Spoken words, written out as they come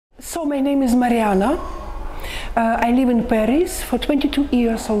So my name is Mariana. I live in Paris for 22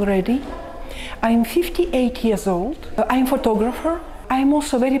 years already. I'm 58 years old. I'm a photographer. I'm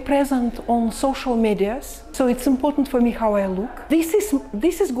also very present on social medias, so it's important for me how I look. This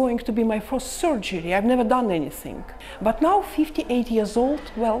is going to be my first surgery. I've never done anything. But now, 58 years old,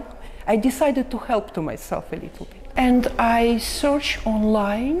 well, I decided to help to myself a little bit. And I searched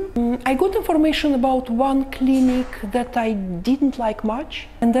online. I got information about one clinic that I didn't like much.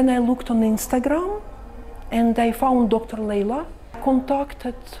 And then I looked on Instagram and I found Dr. Leyla.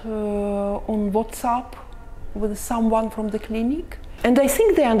 Contacted on WhatsApp with someone from the clinic. And I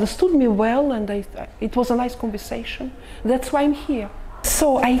think they understood me well, and it was a nice conversation. That's why I'm here.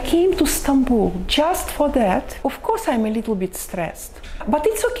 So I came to Istanbul just for that. Of course, I'm a little bit stressed, but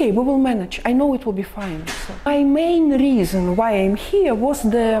it's okay, we will manage. I know it will be fine. So my main reason why I'm here was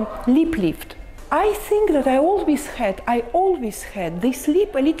the liplift. I think that I always had this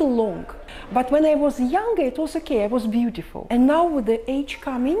lip a little long. But when I was younger, it was okay, I was beautiful. And now with the age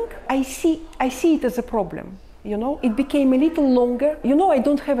coming, I see it as a problem. You know, it became a little longer. You know, I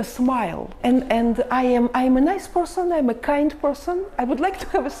don't have a smile. And I'm a nice person, I'm a kind person. I would like to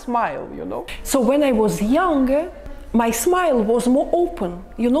have a smile, you know. So when I was younger, my smile was more open,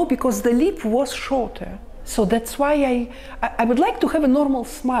 you know, because the lip was shorter. So that's why I would like to have a normal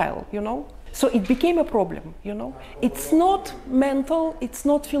smile, you know. So it became a problem, you know. It's not mental, it's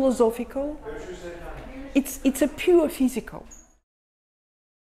not philosophical. It's a pure physical.